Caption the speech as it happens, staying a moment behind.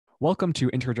Welcome to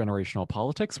Intergenerational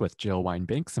Politics with Jill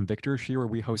Wine-Banks and Victor Shi, where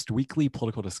we host weekly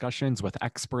political discussions with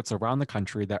experts around the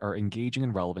country that are engaging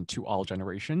and relevant to all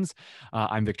generations.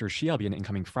 I'm Victor Shi. I'll be an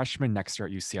incoming freshman next year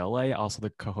at UCLA, also the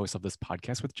co-host of this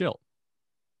podcast with Jill.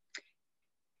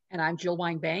 And I'm Jill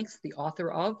Wine-Banks, the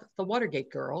author of The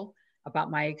Watergate Girl,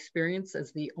 about my experience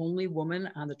as the only woman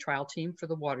on the trial team for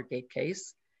the Watergate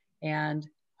case, and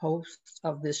host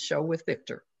of this show with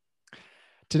Victor.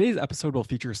 Today's episode will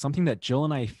feature something that Jill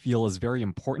and I feel is very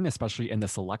important, especially in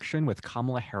this election, with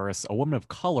Kamala Harris, a woman of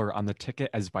color, on the ticket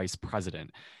as vice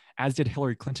president. As did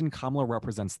Hillary Clinton, Kamala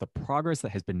represents the progress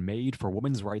that has been made for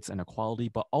women's rights and equality,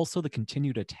 but also the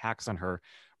continued attacks on her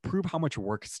prove how much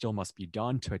work still must be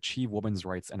done to achieve women's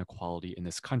rights and equality in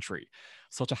this country.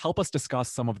 So to help us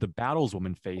discuss some of the battles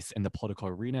women face in the political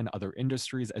arena and other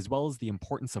industries, as well as the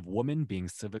importance of women being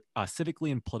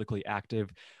civically and politically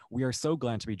active, we are so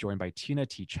glad to be joined by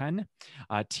Tchen.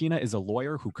 Tina is a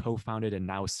lawyer who co-founded and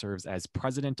now serves as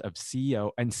president of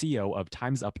CEO of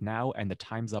Time's Up Now and the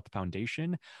Time's Up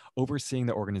Foundation, overseeing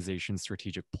the organization's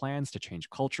strategic plans to change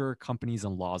culture, companies,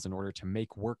 and laws in order to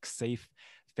make work safe,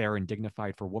 fair, and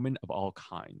dignified for women of all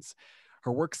kinds.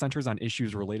 Her work centers on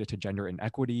issues related to gender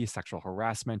inequity, sexual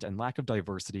harassment, and lack of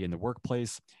diversity in the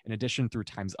workplace. In addition, through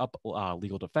Time's Up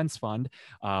Legal Defense Fund,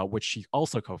 which she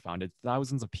also co-founded,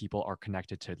 thousands of people are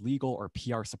connected to legal or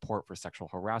PR support for sexual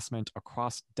harassment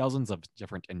across dozens of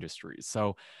different industries.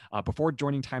 So before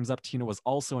joining Time's Up, Tina was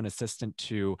also an assistant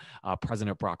to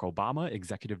President Barack Obama,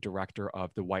 executive director of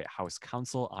the White House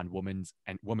Council on Women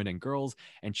and Girls,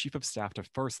 and chief of staff to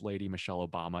First Lady Michelle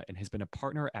Obama, and has been a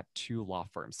partner at 2 law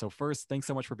firms. So first, thanks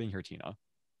so much for being here, Tina.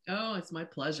 Oh, it's my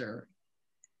pleasure.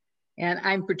 And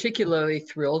I'm particularly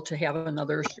thrilled to have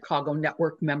another Chicago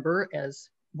Network member as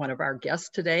one of our guests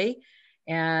today.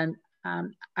 And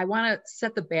I want to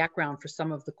set the background for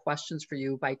some of the questions for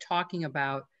you by talking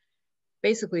about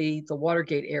basically the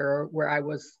Watergate era, where I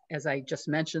was, as I just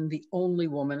mentioned, the only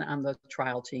woman on the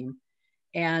trial team.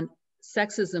 And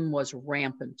sexism was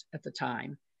rampant at the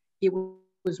time. It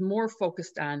was more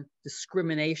focused on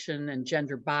discrimination and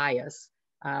gender bias,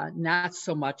 not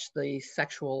so much the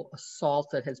sexual assault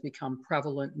that has become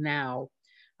prevalent now.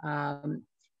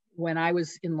 When I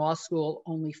was in law school,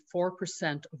 only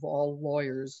 4% of all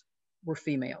lawyers were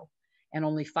female, and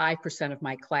only 5% of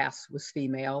my class was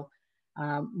female.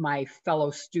 My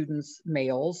fellow students,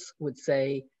 males, would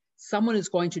say, someone is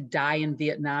going to die in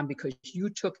Vietnam because you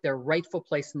took their rightful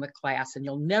place in the class and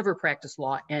you'll never practice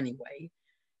law anyway.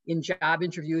 In job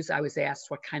interviews, I was asked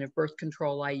what kind of birth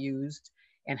control I used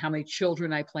and how many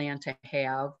children I plan to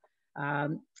have.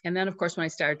 And then, of course, when I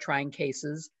started trying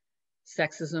cases,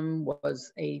 sexism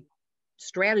was a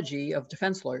strategy of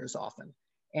defense lawyers often.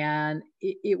 And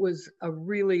it was a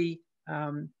really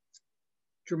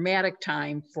dramatic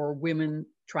time for women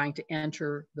trying to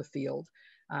enter the field.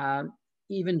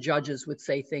 Even judges would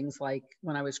say things like,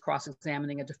 when I was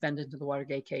cross-examining a defendant in the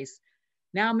Watergate case,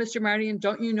 "Now, Mr. Mardian,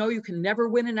 don't you know you can never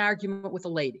win an argument with a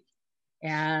lady?"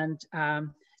 And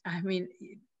I mean,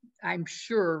 I'm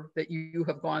sure that you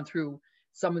have gone through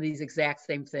some of these exact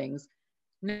same things.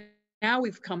 Now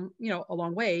we've come, a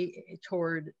long way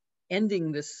toward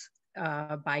ending this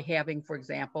by having, for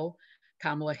example,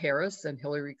 Kamala Harris and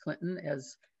Hillary Clinton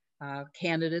as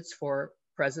candidates for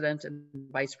president and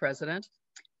vice president.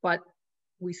 But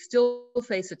we still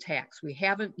face attacks. We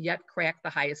haven't yet cracked the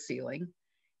highest ceiling.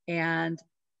 And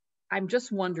I'm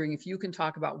just wondering if you can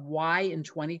talk about why in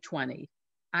 2020,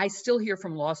 I still hear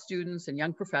from law students and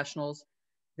young professionals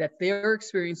that their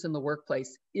experience in the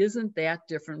workplace isn't that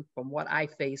different from what I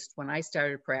faced when I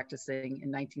started practicing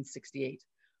in 1968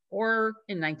 or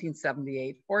in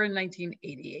 1978 or in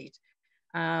 1988.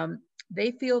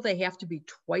 They feel they have to be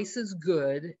twice as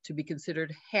good to be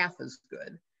considered half as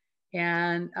good.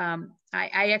 And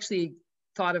I actually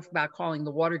thought about calling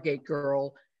the Watergate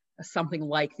Girl something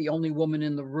like the only woman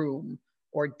in the room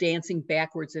or dancing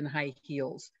backwards in high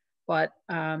heels. But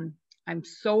I'm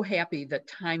so happy that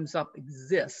Time's Up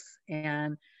exists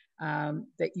and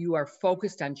that you are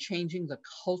focused on changing the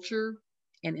culture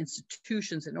and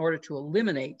institutions in order to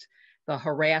eliminate the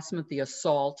harassment, the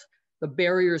assault, the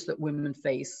barriers that women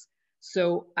face.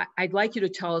 So I'd like you to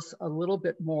tell us a little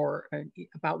bit more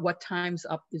about what Time's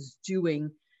Up is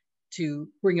doing to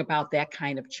bring about that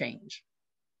kind of change.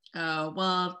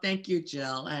 Well, thank you,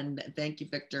 Jill, and thank you,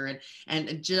 Victor.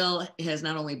 And Jill has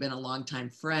not only been a longtime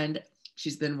friend,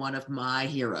 she's been one of my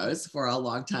heroes for a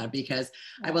long time, because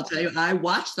I will tell you, I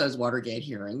watched those Watergate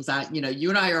hearings. You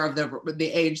and I are of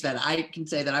the age that I can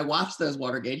say that I watched those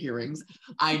Watergate hearings.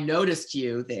 I noticed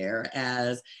you there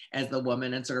as the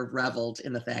woman and sort of reveled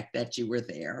in the fact that you were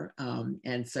there.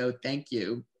 And so thank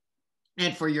you.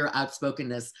 and for your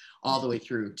outspokenness all the way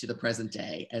through to the present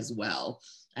day as well.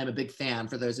 I'm a big fan,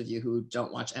 for those of you who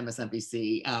don't watch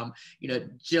MSNBC.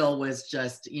 Jill was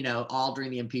just, all during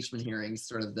the impeachment hearings,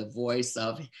 sort of the voice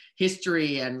of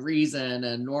history and reason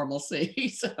and normalcy.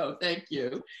 So thank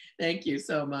you. Thank you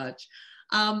so much.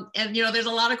 There's a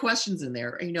lot of questions in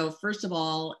there. First of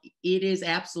all, it is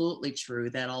absolutely true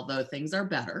that although things are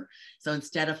better, so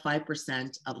instead of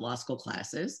 5% of law school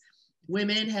classes,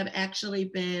 women have actually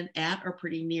been at or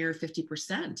pretty near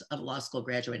 50% of law school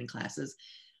graduating classes,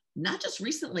 not just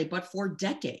recently, but for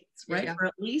decades, right? Yeah. For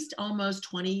at least almost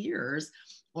 20 years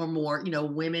or more,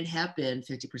 women have been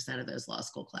 50% of those law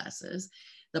school classes.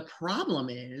 The problem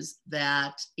is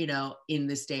that, in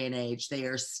this day and age, they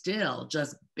are still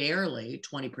just barely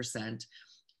 20%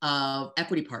 of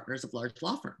equity partners of large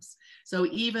law firms. So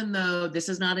even though this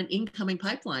is not an incoming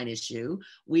pipeline issue,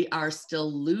 we are still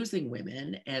losing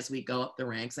women as we go up the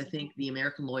ranks. I think the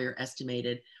American Lawyer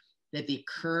estimated that the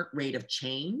current rate of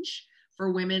change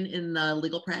for women in the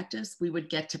legal practice, we would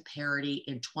get to parity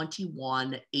in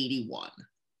 2181.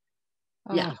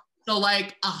 Oh. Yeah. So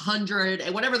like 100,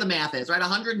 whatever the math is, right?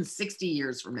 160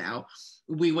 years from now,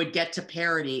 we would get to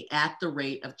parity at the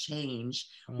rate of change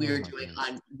we are doing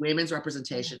on women's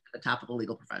representation at the top of the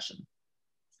legal profession.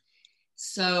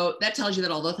 So that tells you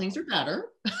that although things are better,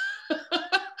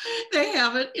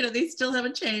 they still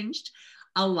haven't changed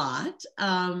a lot.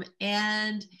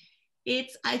 And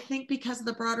it's, I think, because of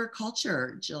the broader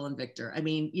culture, Jill and Victor. I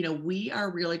mean, we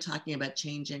are really talking about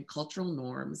changing cultural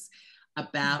norms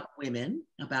about women,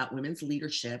 about women's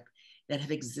leadership that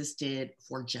have existed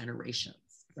for generations,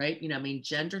 right?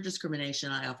 Gender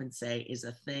discrimination, I often say, is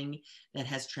a thing that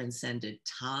has transcended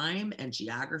time and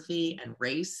geography and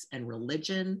race and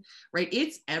religion, right?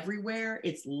 It's everywhere.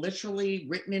 It's literally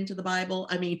written into the Bible.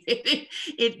 I mean,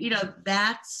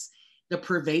 that's the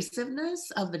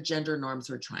pervasiveness of the gender norms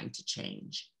we're trying to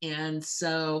change. And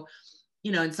so,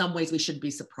 in some ways we shouldn't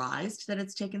be surprised that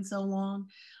it's taken so long,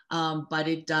 but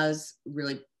it does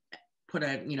really put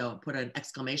an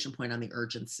exclamation point on the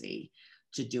urgency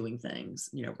to doing things,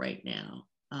 right now.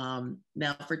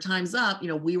 Now for Time's Up,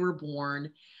 we were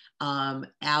born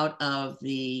out of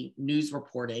the news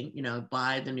reporting,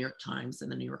 by the New York Times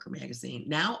and the New Yorker magazine,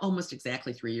 now almost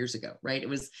exactly 3 years ago, right? It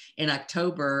was in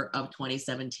October of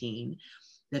 2017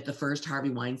 that the first Harvey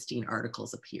Weinstein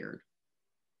articles appeared,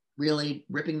 really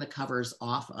ripping the covers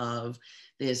off of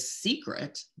this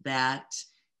secret that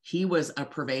he was a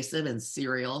pervasive and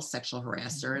serial sexual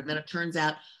harasser. And then it turns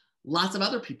out lots of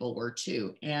other people were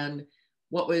too. And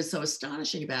what was so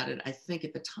astonishing about it, I think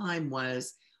at the time,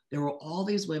 was there were all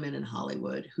these women in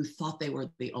Hollywood who thought they were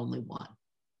the only one,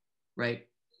 right?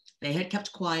 They had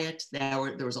kept quiet.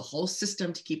 There was a whole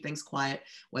system to keep things quiet,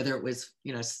 whether it was,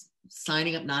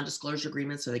 signing up non-disclosure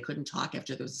agreements so they couldn't talk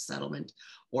after there was a settlement,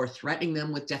 or threatening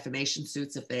them with defamation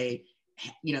suits if they,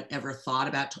 ever thought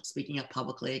about speaking up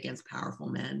publicly against powerful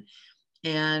men.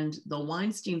 And the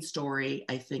Weinstein story,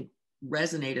 I think,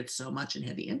 resonated so much and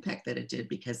had the impact that it did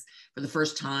because for the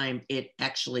first time, it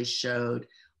actually showed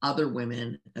other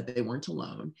women that they weren't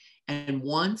alone. And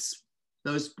once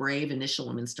those brave initial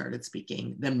women started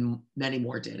speaking, then many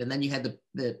more did. And then you had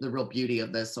the real beauty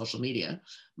of the social media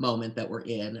moment that we're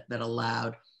in that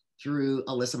allowed, through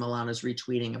Alyssa Milano's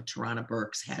retweeting of Tarana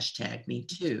Burke's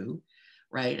 #MeToo,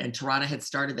 right? And Tarana had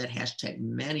started that hashtag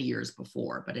many years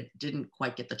before, but it didn't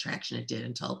quite get the traction it did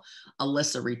until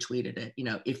Alyssa retweeted it.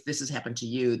 If this has happened to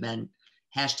you, then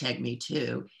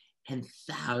 #MeToo. And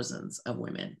thousands of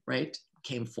women, right,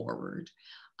 came forward.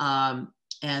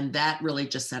 And that really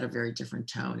just set a very different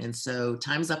tone. And so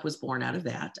Time's Up was born out of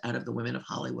that, out of the women of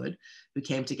Hollywood who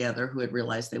came together, who had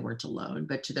realized they weren't alone,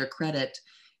 but to their credit,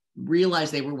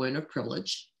 realized they were women of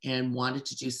privilege and wanted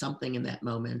to do something in that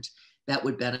moment that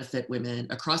would benefit women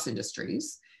across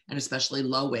industries, and especially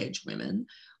low-wage women.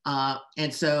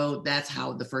 And so that's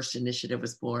how the first initiative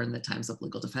was born, the Time's Up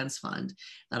Legal Defense Fund,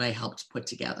 that I helped put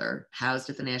together, housed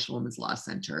at the National Women's Law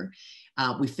Center.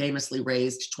 We famously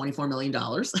raised $24 million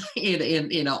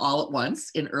in all at once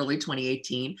in early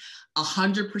 2018.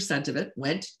 100% of it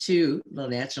went to the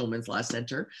National Women's Law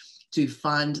Center to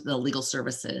fund the legal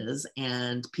services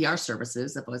and PR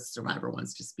services if a survivor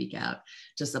wants to speak out,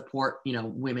 to support,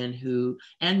 women who,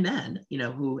 and men,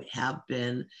 who have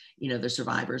been, the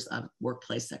survivors of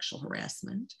workplace sexual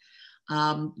harassment.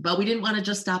 But we didn't want to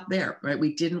just stop there, right?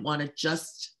 We didn't want to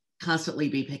just constantly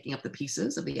be picking up the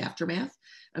pieces of the aftermath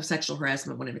of sexual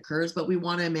harassment when it occurs, but we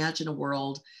want to imagine a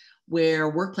world where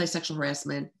workplace sexual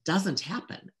harassment doesn't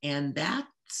happen. And that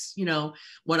you know,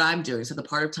 what I'm doing. So the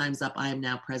part of Time's Up I am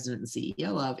now president and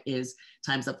CEO of is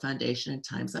Time's Up Foundation and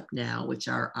Time's Up Now, which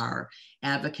are our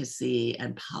advocacy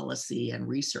and policy and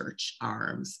research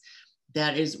arms.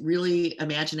 That is really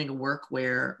imagining a work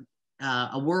where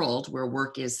a world where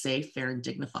work is safe, fair, and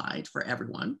dignified for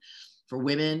everyone, for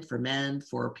women, for men,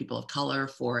 for people of color,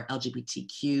 for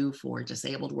LGBTQ, for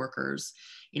disabled workers,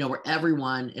 you know, where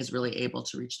everyone is really able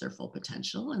to reach their full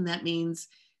potential. And that means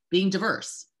being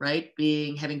diverse, right?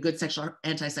 Having good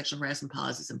anti-sexual harassment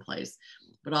policies in place,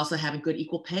 but also having good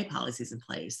equal pay policies in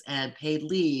place, and paid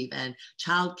leave and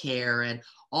childcare, and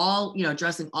all, you know,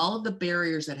 addressing all of the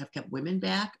barriers that have kept women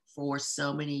back for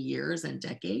so many years and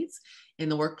decades in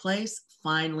the workplace,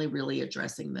 finally really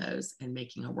addressing those and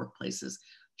making our workplaces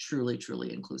truly,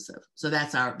 truly inclusive. So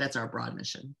that's our broad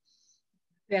mission.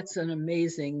 That's an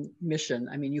amazing mission.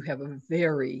 I mean, you have a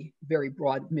very, very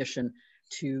broad mission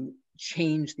to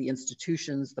change the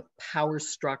institutions, the power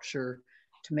structure,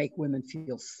 to make women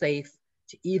feel safe,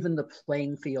 to even the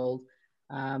playing field.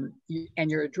 And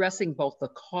you're addressing both the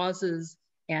causes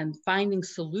and finding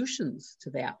solutions to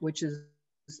that, which is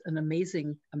an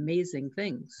amazing, amazing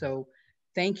thing. So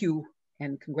thank you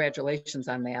and congratulations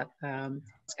on that.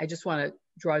 I just want to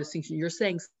draw a distinction. You're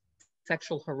saying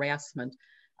sexual harassment.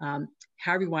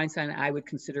 Harvey Weinstein, I would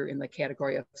consider in the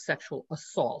category of sexual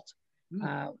assault,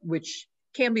 which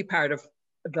can be part of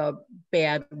the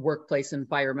bad workplace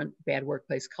environment, bad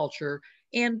workplace culture,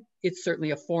 and it's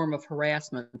certainly a form of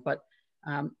harassment. But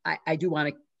I do want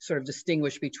to sort of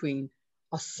distinguish between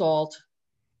assault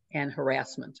and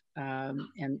harassment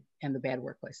and the bad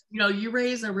workplace. You know, you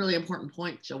raise a really important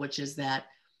point, Jill, which is that,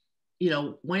 you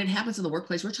know, when it happens in the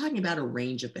workplace, we're talking about a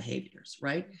range of behaviors,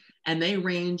 right? And they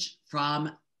range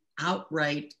from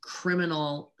outright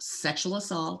criminal sexual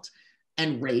assault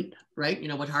and rape, right? You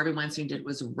know, what Harvey Weinstein did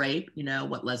was rape. You know,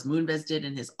 what Les Moonves did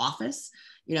in his office,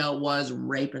 you know, was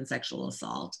rape and sexual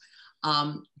assault.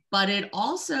 But it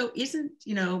also isn't,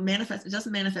 you know, it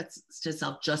doesn't manifest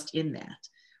itself just in that,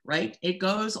 right? It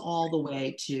goes all the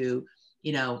way to,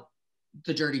 you know,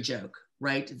 the dirty joke,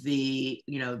 right? The,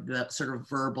 you know, the sort of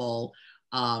verbal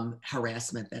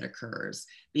harassment that occurs,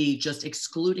 the just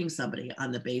excluding somebody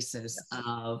on the basis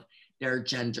of their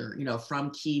gender, you know,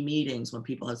 from key meetings when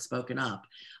people have spoken up.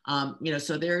 You know,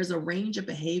 so there's a range of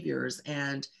behaviors,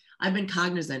 and I've been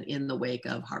cognizant in the wake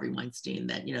of Harvey Weinstein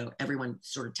that, you know, everyone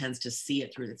sort of tends to see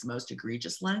it through its most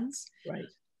egregious lens. Right.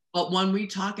 But when we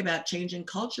talk about changing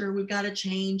culture, we've got to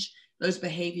change those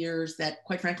behaviors that,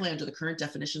 quite frankly, under the current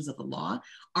definitions of the law,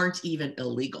 aren't even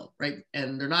illegal, right?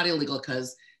 And they're not illegal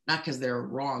not because they're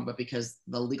wrong, but because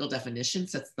the legal definition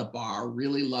sets the bar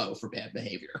really low for bad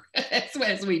behavior,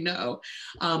 as we know.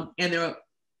 And there are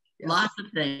lots of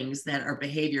things that are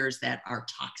behaviors that are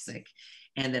toxic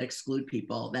and that exclude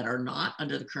people that are not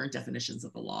under the current definitions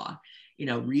of the law, you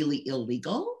know, really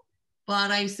illegal.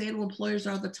 But I say to employers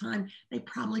all the time, they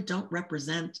probably don't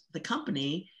represent the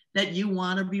company that you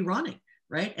want to be running,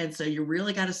 right? And so you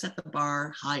really got to set the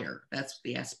bar higher. That's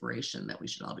the aspiration that we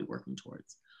should all be working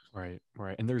towards. Right,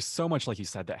 right. And there's so much, like you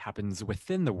said, that happens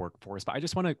within the workforce. But I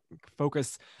just want to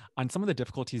focus on some of the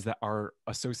difficulties that are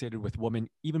associated with women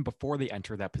even before they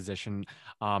enter that position.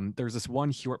 There's this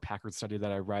one Hewlett-Packard study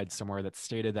that I read somewhere that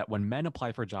stated that when men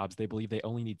apply for jobs, they believe they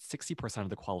only need 60% of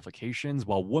the qualifications,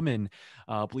 while women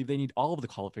believe they need all of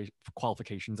the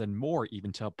qualifications and more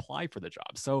even to apply for the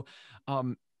job. So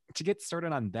to get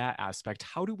started on that aspect,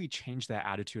 how do we change that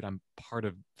attitude on part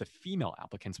of the female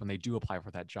applicants when they do apply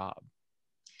for that job?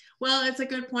 Well, it's a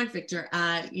good point, Victor.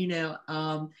 You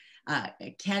know,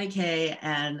 Katty Kay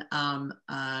and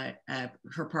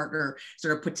her partner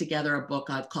sort of put together a book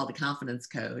called The Confidence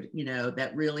Code, you know,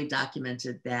 that really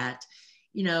documented that,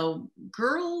 you know,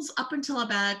 girls up until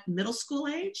about middle school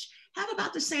age have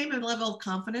about the same level of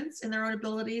confidence in their own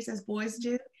abilities as boys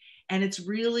do. And it's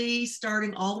really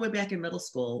starting all the way back in middle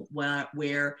school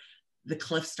where the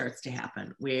cliff starts to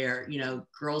happen, where, you know,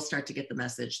 girls start to get the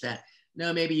message that,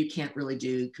 no, maybe you can't really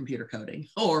do computer coding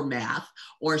or math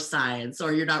or science,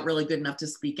 or you're not really good enough to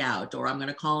speak out, or I'm going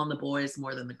to call on the boys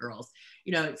more than the girls.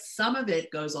 You know, some of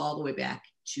it goes all the way back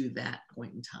to that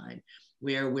point in time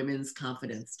where women's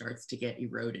confidence starts to get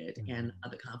eroded and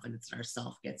the confidence in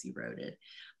ourselves gets eroded.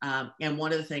 And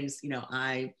one of the things, you know,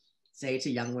 I say to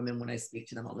young women when I speak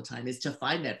to them all the time is to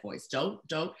find that voice. Don't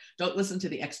listen to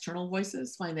the external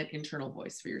voices, find that internal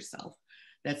voice for yourself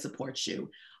that supports you.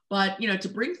 But, you know, to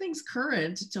bring things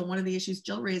current to one of the issues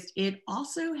Jill raised, it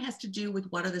also has to do with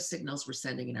what are the signals we're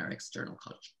sending in our external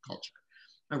culture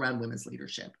around women's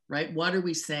leadership, right? What are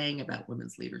we saying about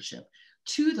women's leadership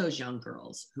to those young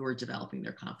girls who are developing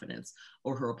their confidence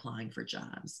or who are applying for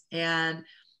jobs? And,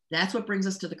 that's what brings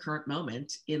us to the current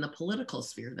moment in the political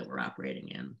sphere that we're operating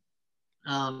in.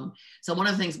 So one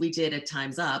of the things we did at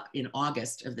Time's Up in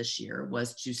August of this year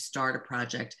was to start a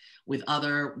project with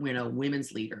other,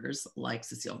 women's leaders like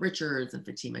Cecile Richards and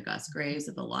Fatima Goss Graves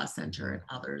at the Law Center and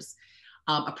others,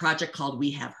 a project called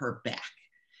We Have Her Back.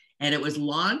 And it was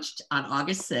launched on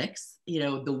August 6th,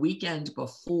 the weekend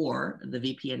before the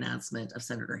VP announcement of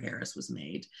Senator Harris was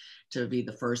made to be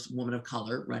the first woman of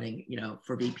color running,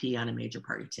 for VP on a major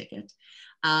party ticket.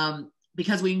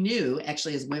 Because we knew,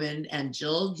 actually, as women, and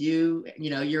Jill,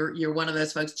 you're one of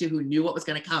those folks too who knew what was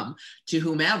going to come to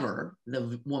whomever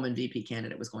the woman VP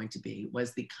candidate was going to be,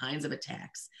 was the kinds of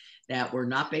attacks that were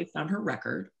not based on her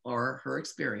record or her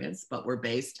experience, but were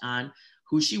based on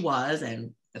who she was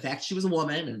and the fact she was a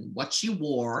woman and what she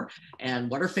wore and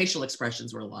what her facial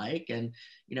expressions were like. And,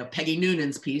 Peggy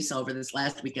Noonan's piece over this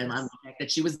last weekend on the fact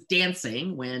that she was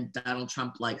dancing when Donald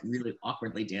Trump really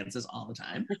awkwardly dances all the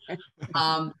time.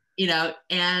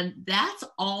 And that's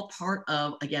all part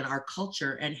of, again, our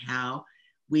culture and how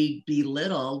we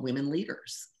belittle women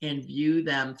leaders and view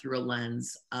them through a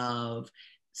lens of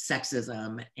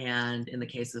sexism. And in the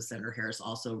case of Senator Harris,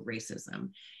 also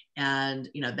racism. And,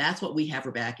 that's what We Have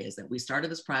Her Back is, that we started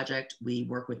this project. We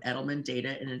work with Edelman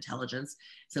Data and Intelligence.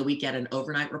 So we get an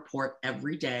overnight report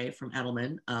every day from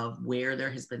Edelman of where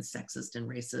there has been sexist and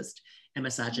racist and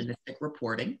misogynistic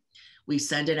reporting. We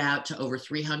send it out to over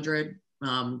 300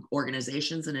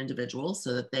 organizations and individuals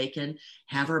so that they can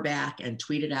have her back and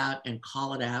tweet it out and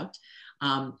call it out.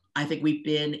 I think we've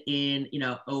been in,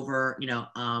 over,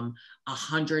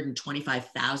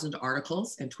 125,000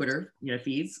 articles and Twitter,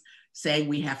 feeds saying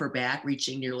we have her back,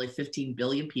 reaching nearly 15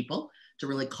 billion people to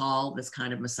really call this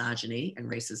kind of misogyny and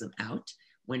racism out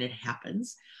when it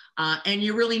happens. And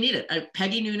you really need it.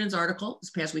 Peggy Noonan's article this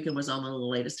past weekend was on the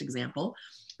latest example.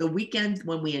 The weekend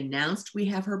when we announced we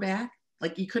have her back,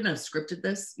 you couldn't have scripted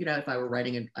this, if I were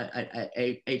writing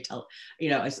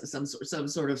some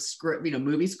sort of script,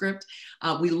 movie script.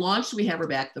 We launched We Have Her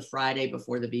Back the Friday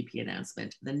before the VP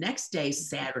announcement. The next day,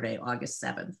 Saturday, August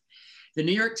 7th, the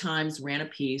New York Times ran a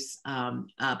piece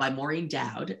by Maureen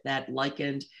Dowd that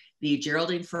likened the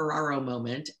Geraldine Ferraro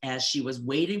moment as she was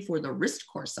waiting for the wrist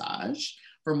corsage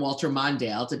from Walter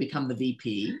Mondale to become the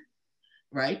VP,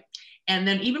 right? And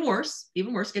then even worse,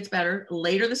 gets better,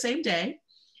 later the same day,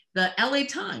 the LA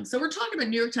Times. So we're talking about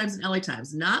New York Times and LA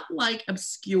Times, not like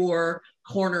obscure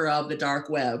corner of the dark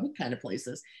web kind of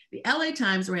places. The LA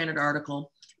Times ran an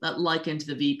article that likened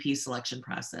the VP selection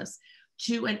process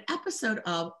to an episode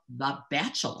of The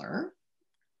Bachelor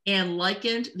and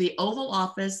likened the Oval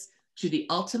Office to the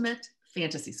ultimate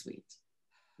fantasy suite,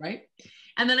 right?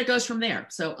 And then it goes from there.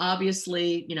 So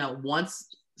obviously, once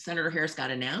Senator Harris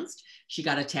got announced, she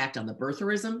got attacked on the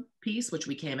birtherism piece, which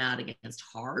we came out against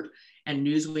hard. And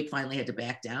Newsweek finally had to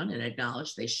back down and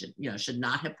acknowledge they should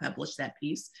not have published that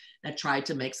piece that tried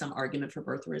to make some argument for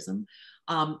birtherism.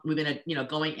 We've been,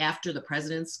 going after the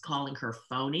president's calling her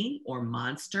phony or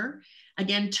monster.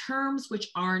 Again, terms which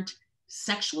aren't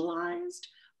sexualized,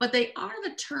 but they are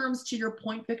the terms, to your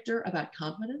point, Victor, about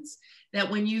confidence, that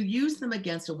when you use them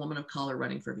against a woman of color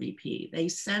running for VP, they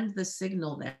send the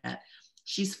signal that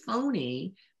she's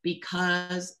phony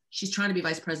because she's trying to be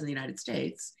vice president of the United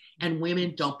States and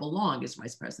women don't belong as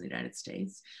vice president of the United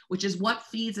States, which is what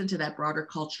feeds into that broader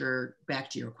culture, back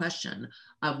to your question,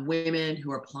 of women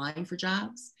who are applying for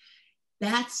jobs.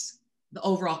 That's the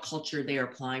overall culture they are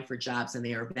applying for jobs and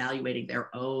they are evaluating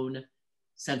their own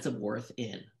sense of worth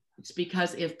in. It's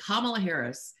because if Kamala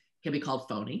Harris can be called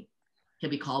phony,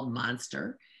 can be called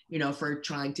monster, for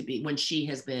trying to be, when she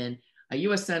has been a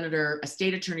US Senator, a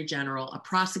state attorney general, a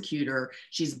prosecutor.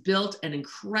 She's built an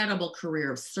incredible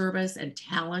career of service and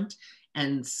talent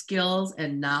and skills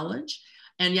and knowledge.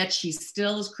 And yet she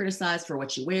still is criticized for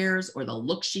what she wears or the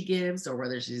look she gives or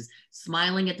whether she's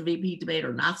smiling at the VP debate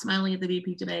or not smiling at the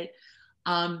VP debate.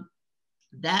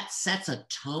 That sets a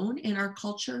tone in our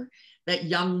culture that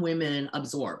young women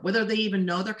absorb, whether they even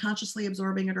know they're consciously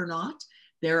absorbing it or not.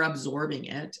 They're absorbing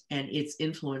it and it's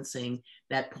influencing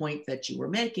that point that you were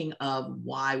making of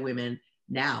why women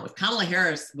now, if Kamala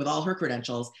Harris, with all her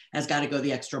credentials, has got to go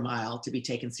the extra mile to be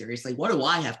taken seriously, what do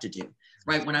I have to do,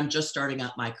 right? When I'm just starting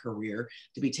out my career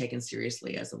to be taken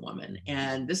seriously as a woman.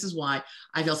 And this is why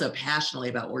I feel so passionately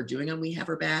about what we're doing on We Have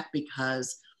Her Back,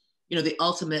 because the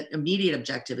ultimate immediate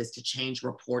objective is to change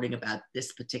reporting about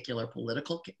this particular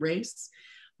political race,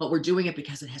 but we're doing it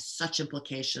because it has such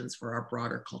implications for our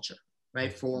broader culture.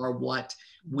 Right, for what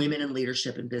women in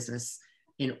leadership and business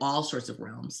in all sorts of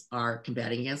realms are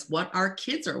combating against, what our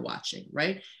kids are watching,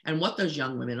 right? And what those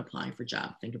young women applying for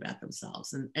jobs think about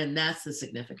themselves. And that's the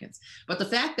significance. But the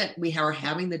fact that we are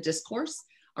having the discourse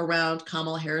around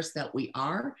Kamala Harris that we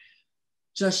are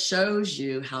just shows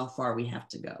you how far we have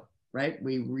to go, right?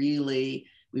 We've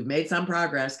made some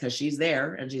progress because she's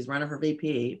there and she's running for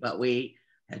VP, but we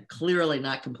had clearly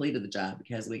not completed the job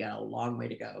because we got a long way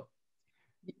to go.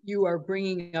 You are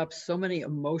bringing up so many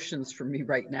emotions for me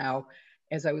right now.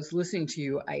 As I was listening to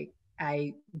you,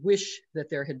 I wish that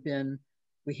there had been,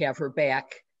 we have her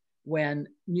back, when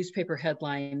newspaper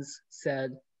headlines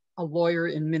said, a lawyer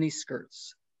in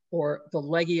miniskirts, or the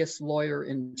leggiest lawyer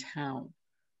in town.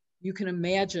 You can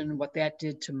imagine what that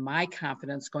did to my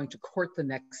confidence going to court the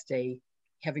next day,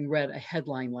 having read a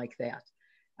headline like that.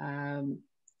 And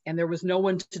there was no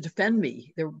one to defend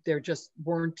me. There just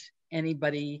weren't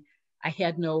anybody. I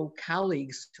had no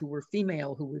colleagues who were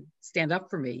female who would stand up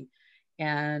for me.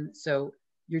 And so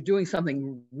you're doing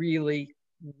something really,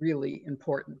 really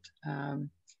important.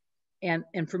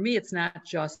 And for me, it's not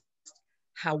just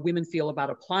how women feel about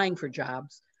applying for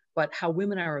jobs, but how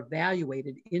women are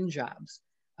evaluated in jobs.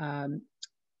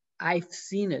 I've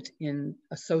seen it in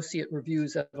associate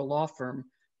reviews at a law firm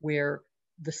where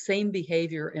the same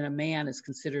behavior in a man is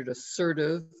considered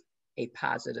assertive, a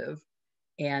positive,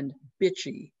 and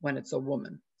bitchy when it's a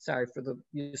woman. Sorry for the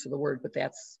use of the word, but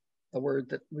that's the word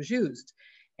that was used.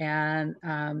 And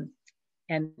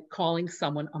calling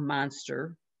someone a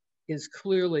monster is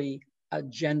clearly a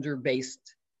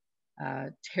gender-based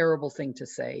terrible thing to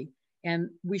say. And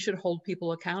we should hold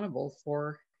people accountable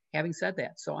for having said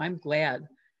that. So I'm glad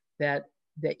that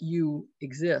you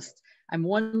exist. I'm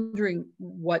wondering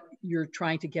what you're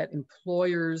trying to get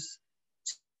employers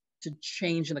to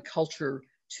change in the culture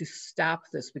to stop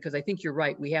this, because I think you're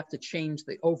right. We have to change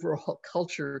the overall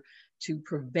culture to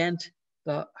prevent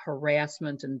the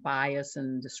harassment and bias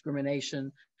and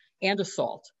discrimination and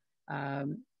assault.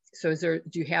 So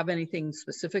do you have anything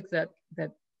specific that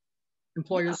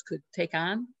employers could take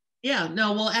on? Yeah,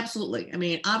 no, well, absolutely. I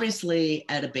mean, obviously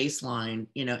at a baseline,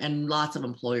 and lots of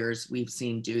employers we've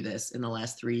seen do this in the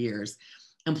last 3 years,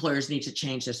 employers need to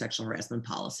change their sexual harassment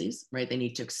policies, right? They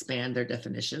need to expand their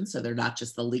definitions so they're not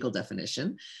just the legal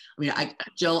definition. I mean,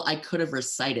 Jill, I could have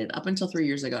recited, up until 3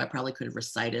 years ago, I probably could have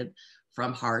recited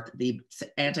from heart the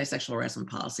anti-sexual harassment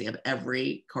policy of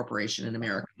every corporation in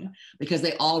America, because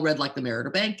they all read like the Merritt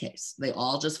or Bank case. They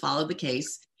all just followed the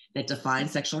case that defined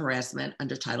sexual harassment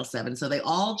under Title VII. So they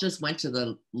all just went to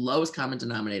the lowest common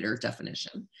denominator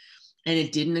definition. And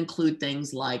it didn't include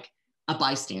things like a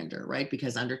bystander, right?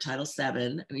 Because under Title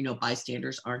VII,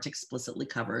 bystanders aren't explicitly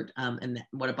covered. And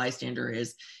what a bystander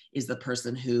is the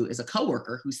person who is a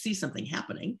coworker who sees something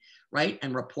happening, right?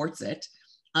 And reports it.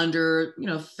 Under,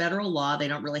 federal law, they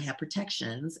don't really have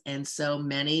protections. And so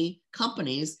many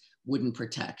companies wouldn't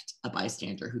protect a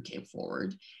bystander who came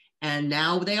forward. And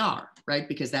now they are, right?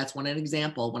 Because that's an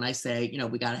example when I say,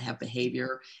 we got to have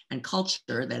behavior and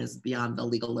culture that is beyond the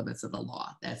legal limits of the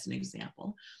law. That's an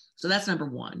example. So that's number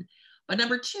one. But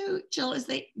number two, Jill, is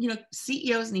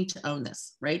CEOs need to own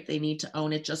this, right? They need to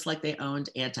own it just like they owned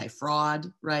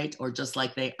anti-fraud, right? Or just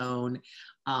like they own,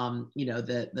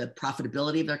 the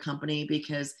profitability of their company,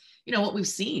 because what we've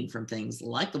seen from things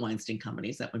like the Weinstein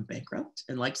companies that went bankrupt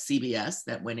and like CBS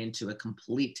that went into a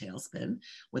complete tailspin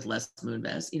with Les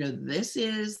Moonves,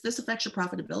 this affects your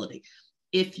profitability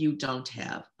if you don't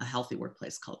have a healthy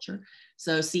workplace culture.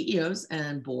 So CEOs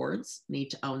and boards need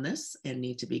to own this and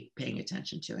need to be paying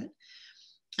attention to it.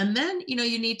 And then, you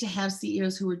need to have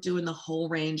CEOs who are doing the whole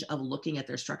range of looking at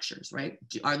their structures, right?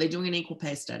 Are they doing an equal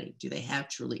pay study? Do they have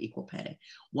truly equal pay?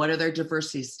 What are their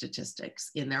diversity statistics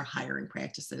in their hiring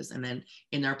practices and then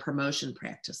in their promotion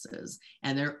practices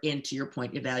and to your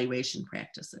point, evaluation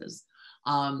practices?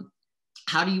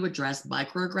 How do you address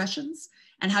microaggressions?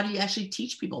 And how do you actually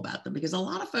teach people about them? Because a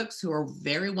lot of folks who are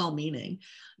very well-meaning,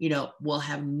 will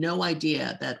have no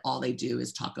idea that all they do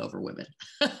is talk over women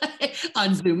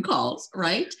on Zoom calls,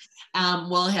 right?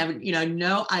 Will have,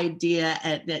 no idea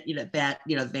that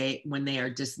when they are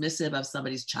dismissive of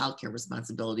somebody's childcare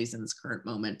responsibilities in this current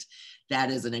moment, that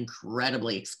is an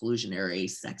incredibly exclusionary,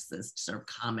 sexist sort of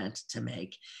comment to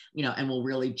make, and will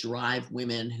really drive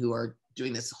women who are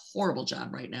doing this horrible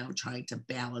job right now, trying to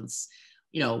balance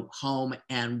home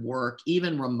and work,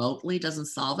 even remotely, doesn't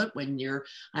solve it.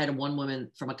 I had one woman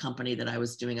from a company that I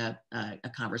was doing a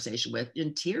conversation with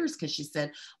in tears because she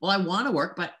said, well, I want to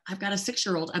work, but I've got a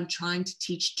 6-year-old I'm trying to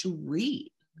teach to read,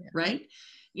 right?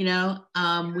 We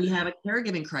have a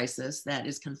caregiving crisis that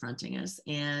is confronting us,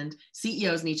 and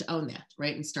CEOs need to own that,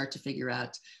 right? And start to figure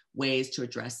out ways to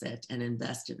address it and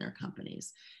invest in their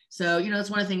companies. So, it's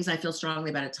one of the things I feel strongly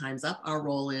about at Time's Up. Our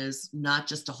role is not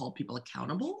just to hold people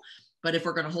accountable, but if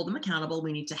we're going to hold them accountable,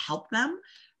 we need to help them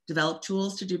develop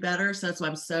tools to do better. So that's why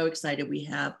I'm so excited. We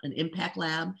have an impact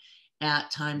lab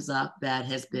at Time's Up that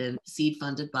has been seed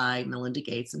funded by Melinda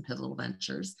Gates and Pivotal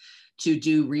Ventures to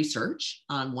do research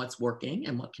on what's working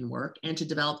and what can work, and to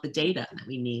develop the data that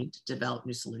we need to develop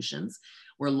new solutions.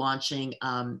 We're launching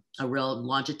a real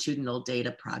longitudinal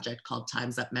data project called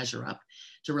Time's Up Measure Up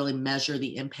to really measure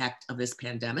the impact of this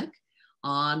pandemic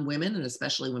on women, and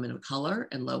especially women of color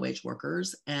and low-wage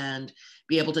workers, and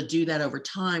be able to do that over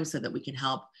time so that we can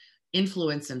help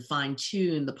influence and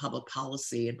fine-tune the public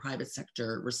policy and private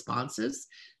sector responses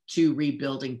to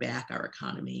rebuilding back our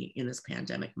economy in this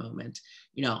pandemic moment,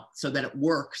 so that it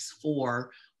works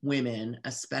for women,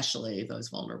 especially those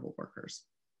vulnerable workers.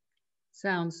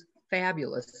 Sounds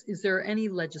fabulous. Is there any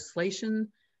legislation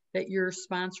that you're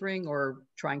sponsoring or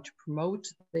trying to promote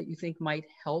that you think might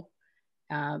help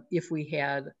if we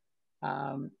had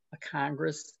a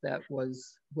Congress that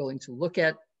was willing to look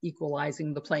at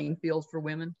equalizing the playing field for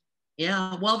women?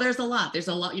 Yeah, well, there's a lot.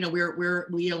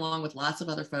 We along with lots of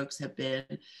other folks have been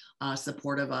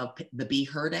supportive of the Be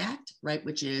Heard Act, right,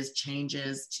 which is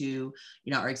changes to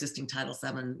our existing Title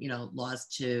VII laws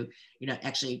to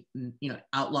actually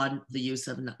outlaw the use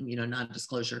of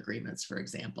non-disclosure agreements, for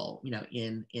example,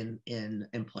 in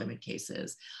employment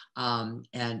cases, and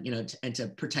to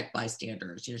protect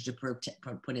bystanders, to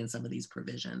put in some of these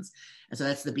provisions. And so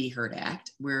that's the Be Heard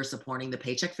Act. We're supporting the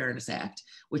Paycheck Fairness Act,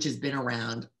 which has been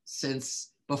around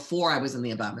since before I was in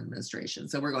the Obama administration.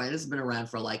 So this has been around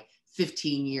for like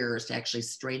 15 years to actually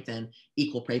strengthen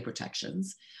equal pay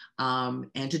protections,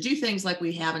 and to do things like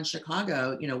we have in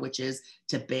Chicago, which is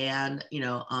to ban,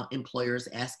 employers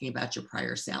asking about your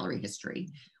prior salary history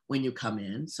when you come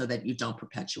in, so that you don't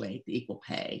perpetuate the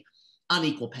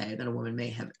unequal pay that a woman may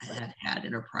have had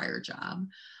in her prior job.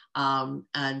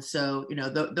 And so,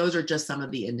 those are just some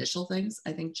of the initial things,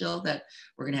 I think, Jill, that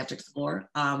we're going to have to explore.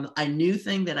 A new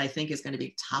thing that I think is going to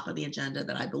be top of the agenda,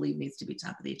 that I believe needs to be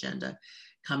top of the agenda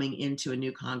coming into a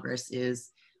new Congress,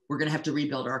 is we're going to have to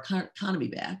rebuild our economy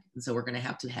back. And so we're going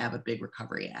to have a big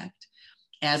Recovery Act,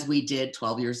 as we did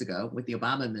 12 years ago with the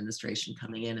Obama administration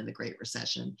coming in the Great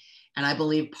Recession. And I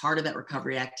believe part of that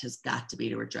Recovery Act has got to be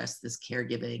to address this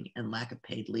caregiving and lack of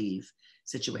paid leave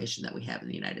situation that we have in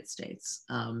the United States.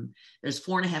 There's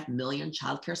 4.5 million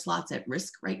childcare slots at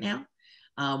risk right now.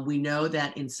 We know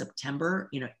that in September,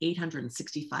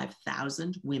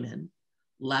 865,000 women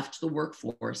left the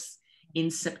workforce in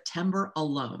September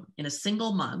alone. In a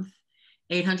single month,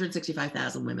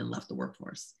 865,000 women left the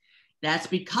workforce. That's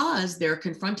because they're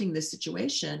confronting this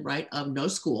situation, right, of no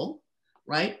school,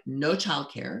 right, no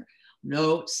childcare,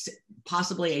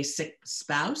 possibly a sick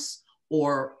spouse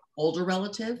or older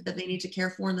relative that they need to care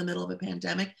for in the middle of a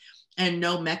pandemic, and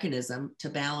no mechanism to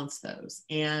balance those.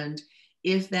 And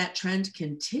if that trend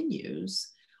continues,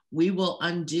 we will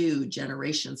undo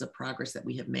generations of progress that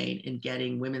we have made in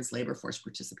getting women's labor force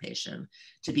participation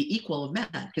to be equal of men,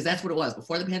 because that's what it was.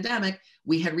 Before the pandemic,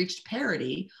 we had reached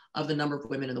parity of the number of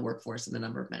women in the workforce and the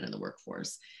number of men in the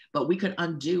workforce. But we could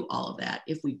undo all of that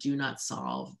if we do not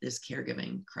solve this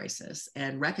caregiving crisis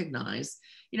and recognize,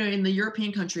 in the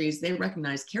European countries, they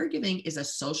recognize caregiving is a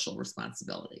social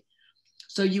responsibility.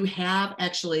 So you have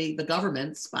actually the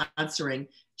government sponsoring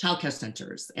childcare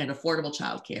centers and affordable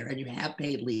childcare, and you have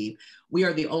paid leave. We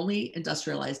are the only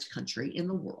industrialized country in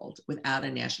the world without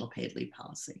a national paid leave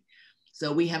policy.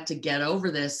 So we have to get over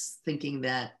this thinking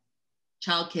that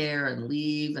childcare and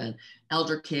leave and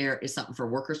elder care is something for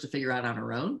workers to figure out on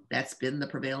our own. That's been the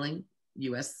prevailing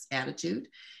US attitude,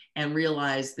 and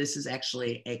realize this is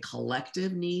actually a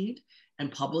collective need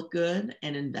and public good,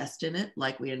 and invest in it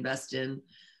like we invest in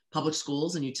public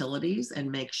schools and utilities,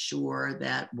 and make sure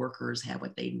that workers have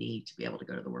what they need to be able to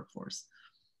go to the workforce.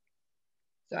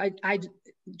 So I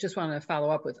just want to follow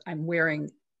up with, I'm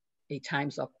wearing a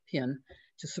Time's Up pin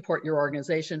to support your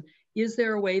organization. Is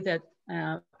there a way that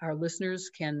our listeners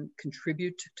can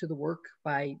contribute to the work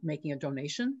by making a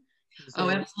donation? Oh,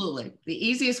 absolutely. The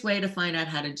easiest way to find out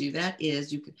how to do that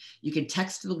is you can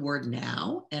text the word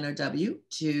NOW, N-O-W,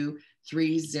 to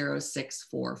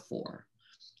 30644.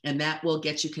 And that will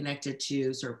get you connected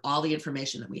to sort of all the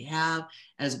information that we have,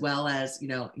 as well as,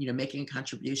 making a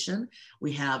contribution.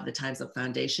 We have the Time's Up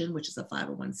Foundation, which is a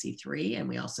 501c3, and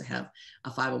we also have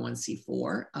a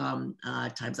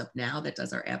 501c4, Time's Up Now, that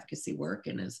does our advocacy work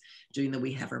and is doing the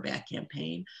We Have Her Back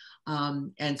campaign.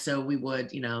 And so we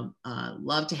would,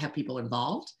 love to have people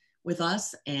involved with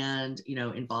us and,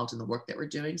 involved in the work that we're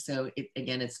doing. So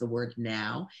again, it's the word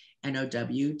NOW,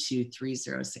 N-O-W, to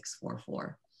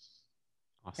 30644.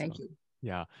 Awesome. Thank you.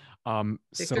 Yeah.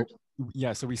 Victor?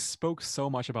 yeah, so we spoke so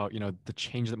much about, the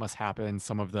change that must happen,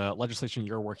 some of the legislation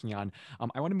you're working on.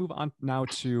 I want to move on now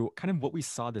to kind of what we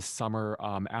saw this summer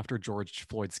after George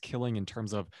Floyd's killing in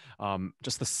terms of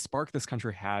just the spark this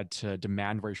country had to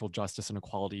demand racial justice and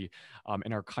equality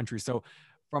in our country. So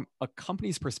from a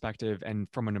company's perspective and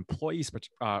from an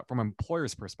from an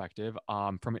employer's perspective,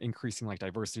 from increasing like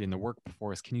diversity in the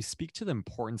workforce, can you speak to the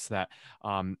importance that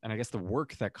and I guess the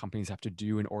work that companies have to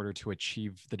do in order to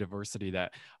achieve the diversity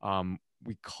that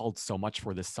we called so much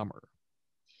for this summer?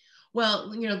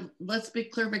 Well, let's be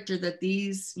clear, Victor, that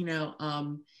these,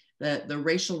 the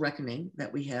racial reckoning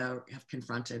that we have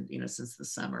confronted, since the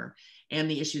summer,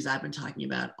 and the issues I've been talking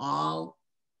about, all,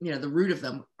 the root of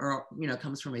them are,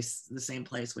 comes from the same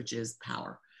place, which is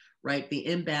power, right? The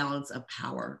imbalance of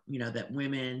power, that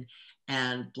women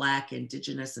and Black,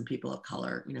 Indigenous, and people of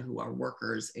color, who are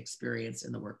workers, experience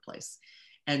in the workplace.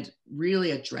 And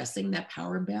really addressing that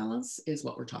power imbalance is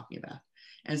what we're talking about.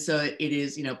 And so it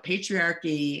is,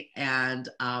 patriarchy and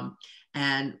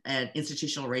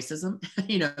institutional racism,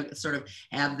 sort of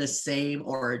have the same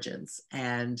origins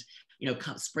and,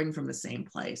 spring from the same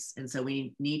place. And so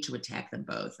we need to attack them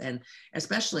both. And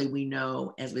especially we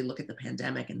know, as we look at the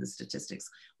pandemic and the statistics,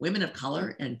 women of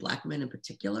color and Black women in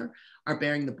particular are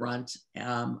bearing the brunt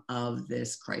of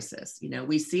this crisis.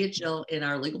 We see it, Jill, in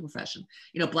our legal profession.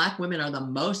 Black women are the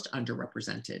most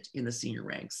underrepresented in the senior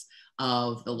ranks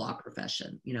of the law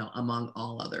profession, among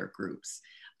all other groups.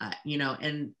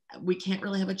 And we can't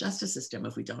really have a justice system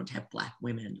if we don't have Black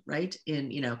women, right?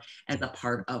 As a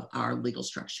part of our legal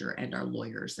structure and our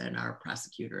lawyers and our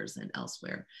prosecutors and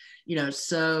elsewhere,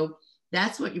 so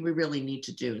that's what we really need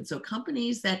to do. And so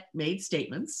companies that made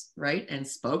statements, right, and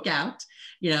spoke out,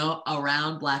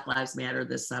 around Black Lives Matter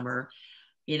this summer,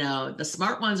 the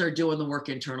smart ones are doing the work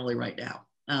internally right now.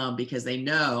 Because they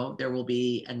know there will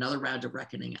be another round of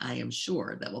reckoning, I am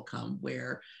sure, that will come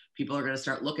where people are going to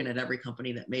start looking at every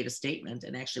company that made a statement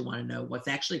and actually want to know what's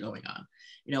actually going on.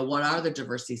 What are the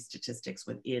diversity statistics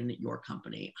within your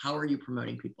company? How are you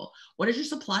promoting people? What does your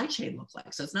supply chain look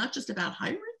like? So it's not just about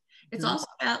hiring. It's also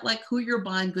about like who you're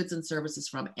buying goods and services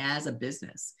from as a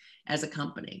business, as a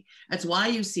company. That's why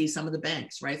you see some of the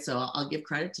banks, right? So I'll give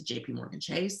credit to JP Morgan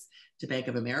Chase, to Bank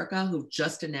of America, who've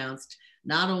just announced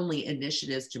not only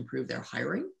initiatives to improve their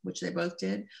hiring, which they both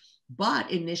did, but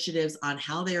initiatives on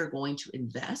how they are going to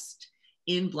invest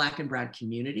in Black and Brown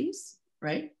communities,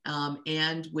 right?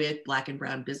 And with Black and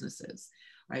Brown businesses,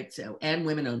 right? So, and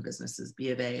women-owned businesses. B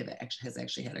of A has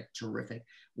actually had a terrific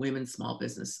women's small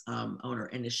business owner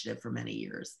initiative for many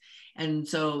years. And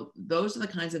so those are the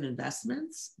kinds of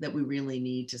investments that we really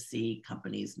need to see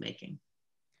companies making.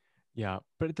 Yeah,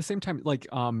 but at the same time, like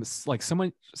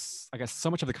someone, I guess so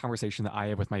much of the conversation that I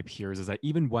have with my peers is that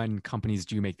even when companies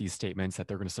do make these statements that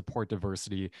they're going to support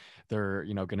diversity, they're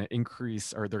going to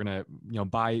increase or they're going to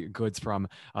buy goods from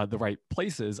the right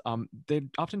places, they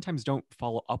oftentimes don't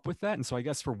follow up with that. And so I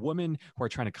guess for women who are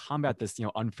trying to combat this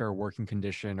unfair working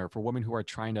condition, or for women who are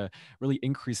trying to really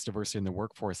increase diversity in the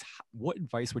workforce, what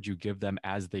advice would you give them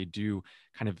as they do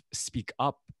kind of speak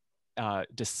up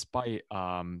despite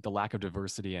the lack of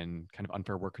diversity and kind of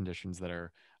unfair work conditions that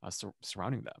are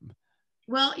surrounding them?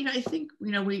 Well, I think we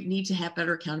need to have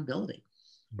better accountability,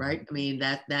 right? I mean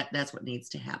that's what needs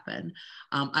to happen.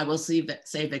 I will say,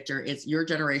 Victor, it's your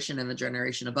generation and the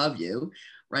generation above you,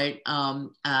 right?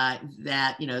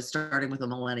 That starting with the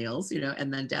millennials,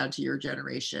 and then down to your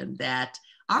generation that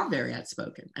are very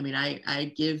outspoken. I mean,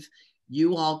 I give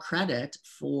you all credit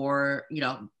for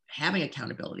having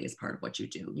accountability as part of what you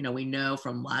do. We know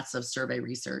from lots of survey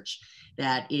research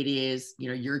that it is,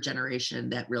 your generation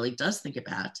that really does think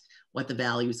about what the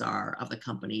values are of the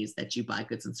companies that you buy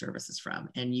goods and services from.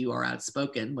 And you are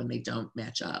outspoken when they don't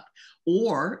match up,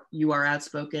 or you are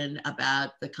outspoken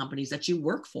about the companies that you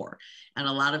work for. And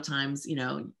a lot of times,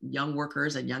 young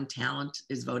workers and young talent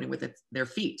is voting with their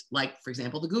feet, like, for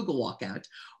example, the Google walkout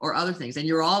or other things. And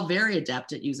you're all very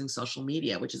adept at using social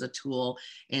media, which is a tool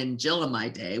in Jill in my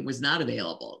day was not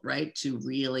available, right? To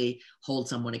really hold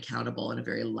someone accountable in a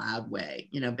very loud way.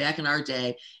 Back in our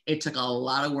day, it took a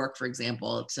lot of work, for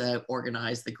example, to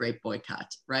organize the grape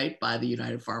boycott, right? By the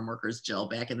United Farm Workers, Jill,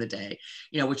 back in the day,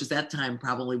 which was that time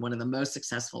probably one of the most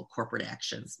successful corporate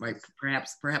actions, right?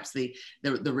 Perhaps the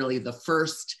really the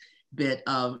first bit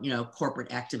of,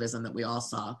 corporate activism that we all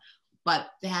saw. But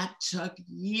that took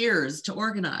years to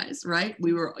organize, right?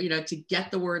 We were, to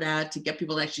get the word out, to get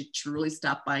people to actually truly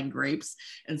stop buying grapes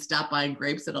and stop buying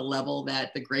grapes at a level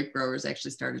that the grape growers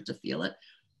actually started to feel it.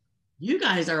 You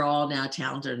guys are all now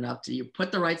talented enough to you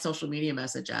put the right social media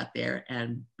message out there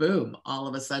and boom, all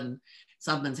of a sudden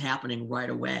something's happening right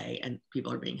away and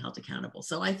people are being held accountable.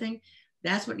 So I think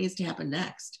that's what needs to happen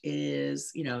next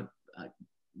is,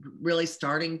 really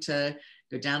starting to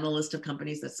go down the list of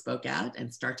companies that spoke out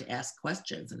and start to ask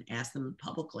questions and ask them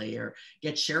publicly, or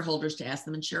get shareholders to ask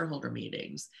them in shareholder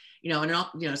meetings.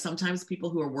 Sometimes people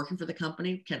who are working for the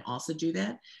company can also do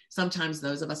that. Sometimes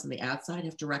those of us on the outside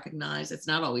have to recognize it's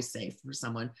not always safe for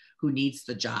someone who needs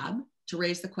the job to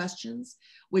raise the questions,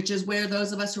 which is where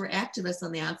those of us who are activists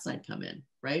on the outside come in,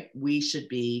 right? We should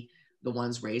be the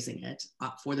ones raising it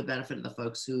for the benefit of the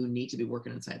folks who need to be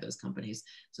working inside those companies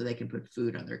so they can put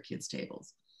food on their kids'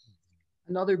 tables.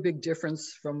 Another big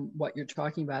difference from what you're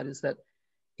talking about is that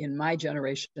in my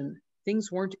generation,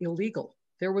 things weren't illegal.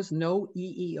 There was no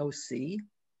EEOC.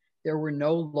 There were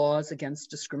no laws against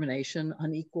discrimination,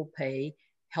 unequal pay.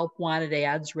 Help wanted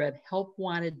ads read help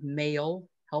wanted male,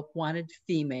 help wanted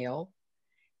female,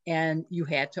 and you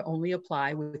had to only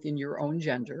apply within your own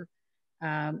gender.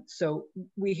 So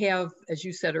we have, as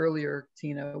you said earlier,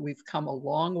 Tina, we've come a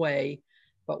long way,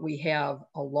 but we have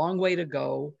a long way to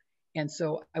go. And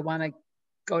so I want to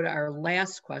go to our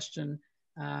last question,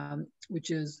 which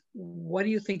is, what do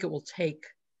you think it will take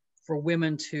for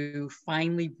women to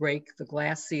finally break the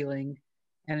glass ceiling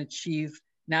and achieve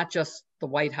not just the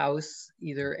White House,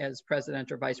 either as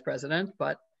president or vice president,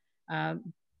 but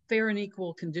fair and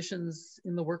equal conditions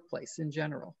in the workplace in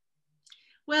general?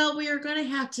 Well, we are going to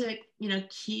have to,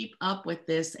 keep up with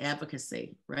this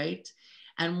advocacy, right?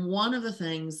 And one of the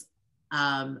things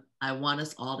I want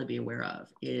us all to be aware of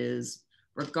is,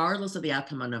 regardless of the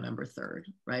outcome on November 3rd,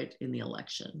 right, in the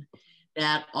election,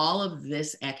 that all of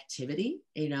this activity,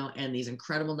 and these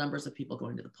incredible numbers of people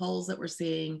going to the polls that we're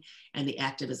seeing, and the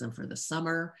activism for the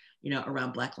summer,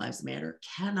 around Black Lives Matter,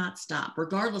 cannot stop,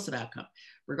 regardless of outcome,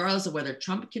 regardless of whether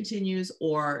Trump continues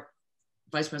or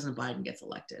Vice President Biden gets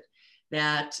elected.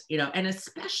 That, and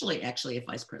especially actually if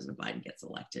Vice President Biden gets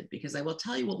elected, because I will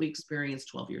tell you what we experienced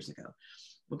 12 years ago.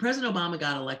 When President Obama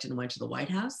got elected and went to the White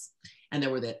House, and there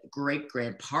were that great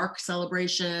Grant Park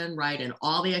celebration, right, and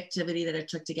all the activity that it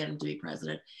took to get him to be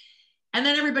president. And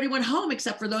then everybody went home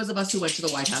except for those of us who went to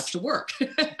the White House to work,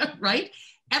 right?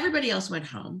 Everybody else went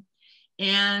home.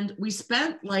 And we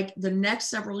spent like the next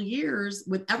several years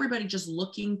with everybody just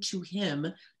looking to him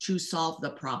to solve the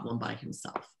problem by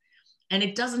himself. And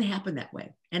it doesn't happen that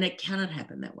way. And it cannot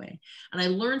happen that way. And I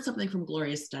learned something from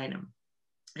Gloria Steinem.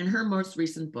 In her most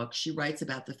recent book, she writes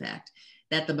about the fact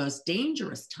that the most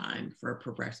dangerous time for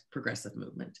a progressive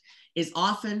movement is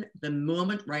often the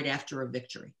moment right after a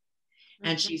victory.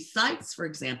 And she cites, for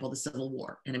example, the Civil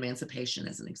War and emancipation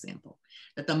as an example,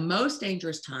 that the most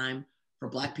dangerous time for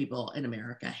Black people in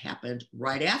America happened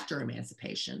right after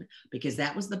emancipation, because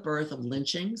that was the birth of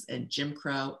lynchings and Jim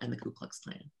Crow and the Ku Klux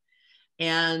Klan.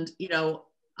 And,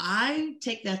 I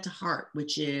take that to heart,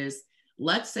 which is,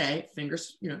 let's say,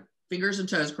 fingers and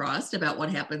toes crossed about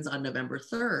what happens on November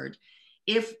 3rd.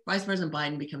 If Vice President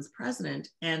Biden becomes president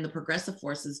and the progressive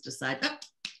forces decide,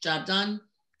 job done,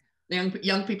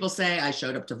 young people say, I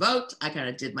showed up to vote, I kind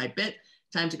of did my bit,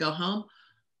 time to go home.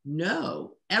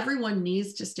 No, everyone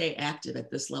needs to stay active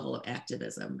at this level of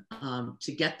activism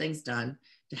to get things done,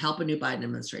 to help a new Biden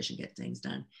administration get things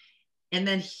done. And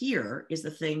then here is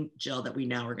the thing, Jill, that we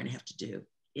now are going to have to do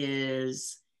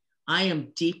is, I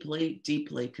am deeply,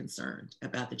 deeply concerned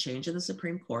about the change in the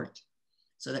Supreme Court,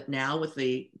 so that now with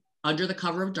the under the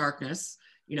cover of darkness,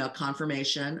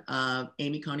 confirmation of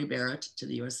Amy Coney Barrett to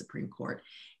the US Supreme Court,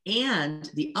 and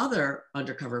the other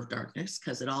under cover of darkness,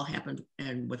 because it all happened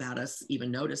and without us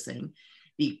even noticing,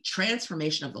 the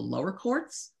transformation of the lower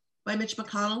courts by Mitch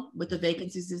McConnell with the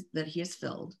vacancies that he has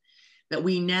filled, that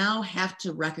we now have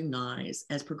to recognize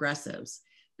as progressives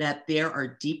that there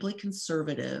are deeply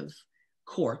conservative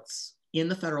courts in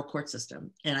the federal court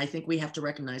system. And I think we have to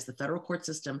recognize the federal court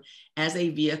system as a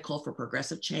vehicle for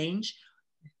progressive change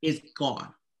is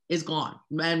gone.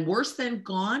 And worse than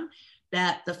gone,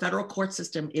 that the federal court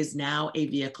system is now a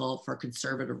vehicle for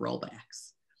conservative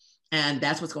rollbacks. And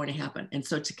that's what's going to happen. And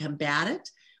so to combat it,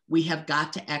 we have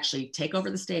got to actually take over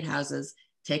the state houses,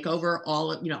 take over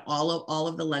all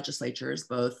of the legislatures,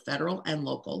 both federal and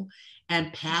local,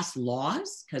 and pass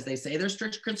laws, because they say they're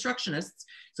strict constructionists.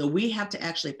 So we have to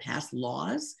actually pass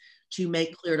laws to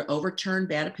make clear, to overturn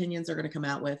bad opinions they're going to come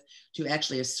out with, to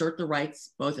actually assert the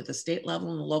rights, both at the state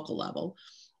level and the local level,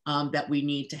 that we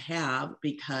need to have,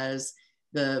 because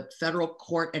the federal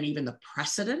court and even the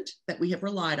precedent that we have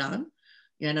relied on,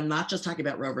 and I'm not just talking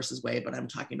about Roe versus Wade, but I'm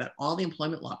talking about all the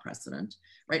employment law precedent,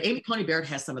 right? Amy Coney Barrett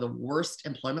has some of the worst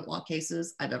employment law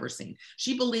cases I've ever seen.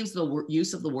 She believes the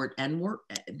use of the word N-word,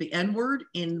 the N-word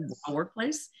in the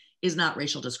workplace is not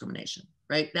racial discrimination,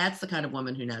 right? That's the kind of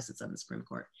woman who now sits on the Supreme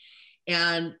Court.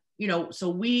 And, so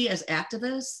we as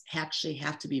activists actually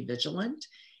have to be vigilant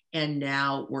and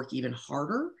now work even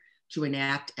harder to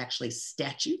enact actually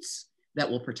statutes that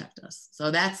will protect us.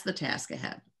 So that's the task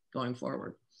ahead going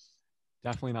forward.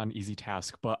 Definitely not an easy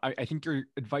task, but I think your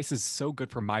advice is so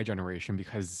good for my generation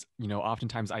because,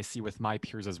 oftentimes I see with my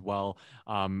peers as well,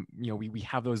 we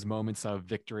have those moments of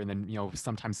victory and then,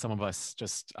 sometimes some of us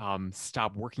just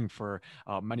stop working for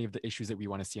many of the issues that we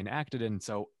want to see enacted. And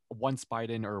so once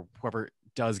Biden or whoever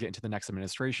does get into the next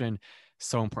administration,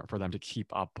 so important for them to keep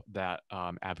up that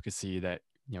advocacy that,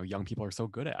 young people are so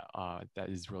good at. That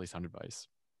is really sound advice.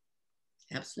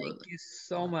 Absolutely. Thank you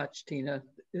so much, Tina.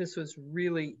 This was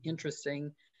really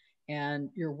interesting, and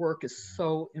your work is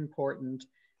so important.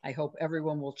 I hope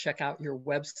everyone will check out your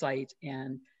website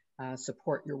and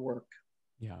support your work.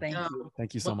 Yeah. Thank you.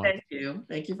 Thank you so much. Thank you.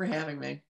 Thank you for having me.